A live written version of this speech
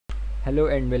Hello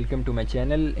and welcome to my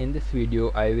channel. In this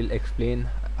video I will explain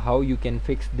how you can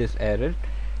fix this error.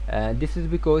 This is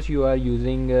because you are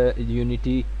using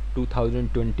Unity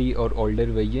 2020 or older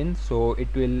version, so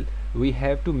we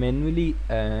have to manually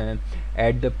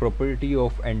add the property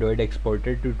of Android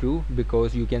exporter to true,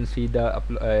 because you can see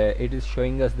it is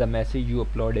showing us the message you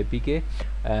upload APK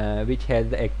which has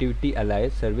the activity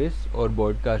alias service or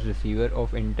broadcast receiver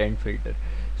of intent filter.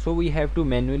 So we have to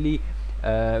manually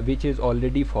which is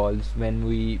already false when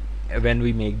we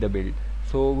make the build.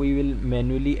 So we will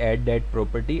manually add that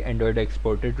property Android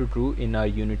exporter to true in our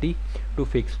Unity to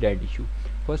fix that issue.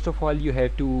 First of all, you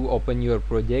have to open your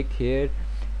project here,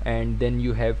 and then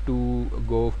you have to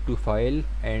go to file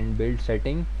and build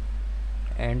setting,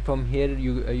 and from here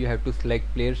you have to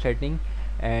select player setting,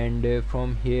 and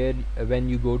from here when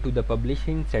you go to the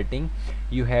publishing setting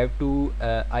you have to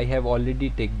I have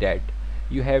already ticked that.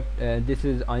 You have this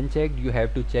is unchecked, you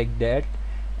have to check that,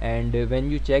 and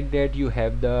when you check that you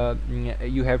have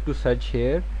you have to search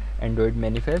here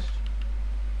AndroidManifest.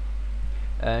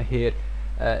 Here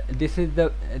this is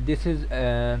the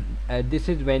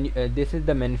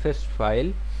manifest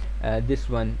file, this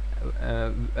one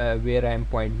where I am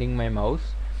pointing my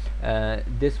mouse.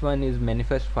 This one is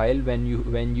manifest file when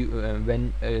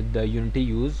the Unity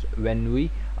use when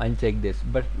we uncheck this.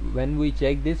 But when we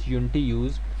check this Unity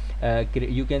use,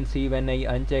 you can see when I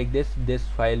uncheck this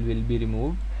file will be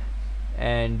removed,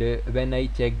 and when I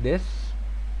check this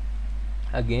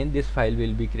again this file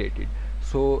will be created.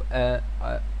 So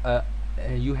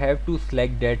you have to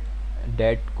select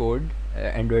that code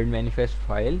AndroidManifest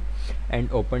file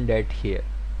and open that here.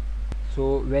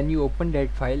 So when you open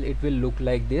that file it will look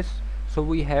like this. So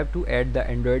we have to add the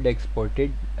Android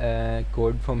exported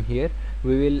code from here.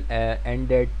 We will end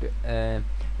that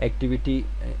activity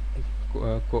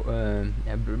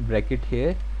bracket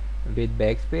here with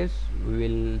backspace. We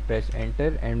will press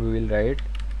enter and we will write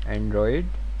Android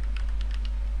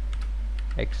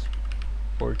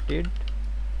exported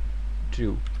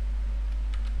true,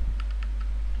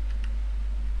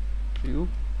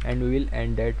 and we will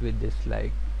end that with this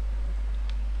like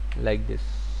this.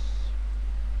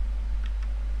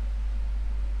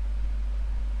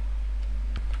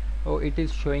 Oh, it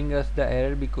is showing us the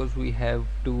error because we have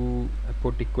to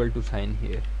put equal to sign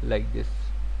here like this,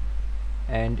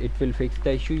 and it will fix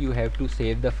the issue. You have to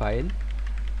save the file,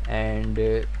 and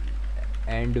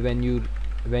when you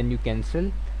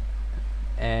cancel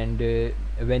and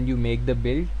when you make the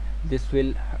build, this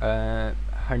will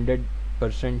 100%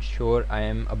 sure I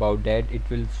am about that it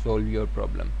will solve your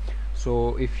problem.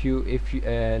 So if you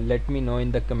let me know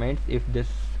in the comments if this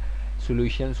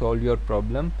solution solve your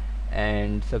problem,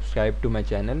 and subscribe to my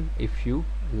channel if you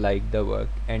like the work,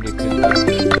 and it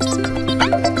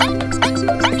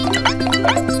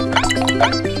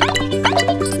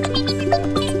will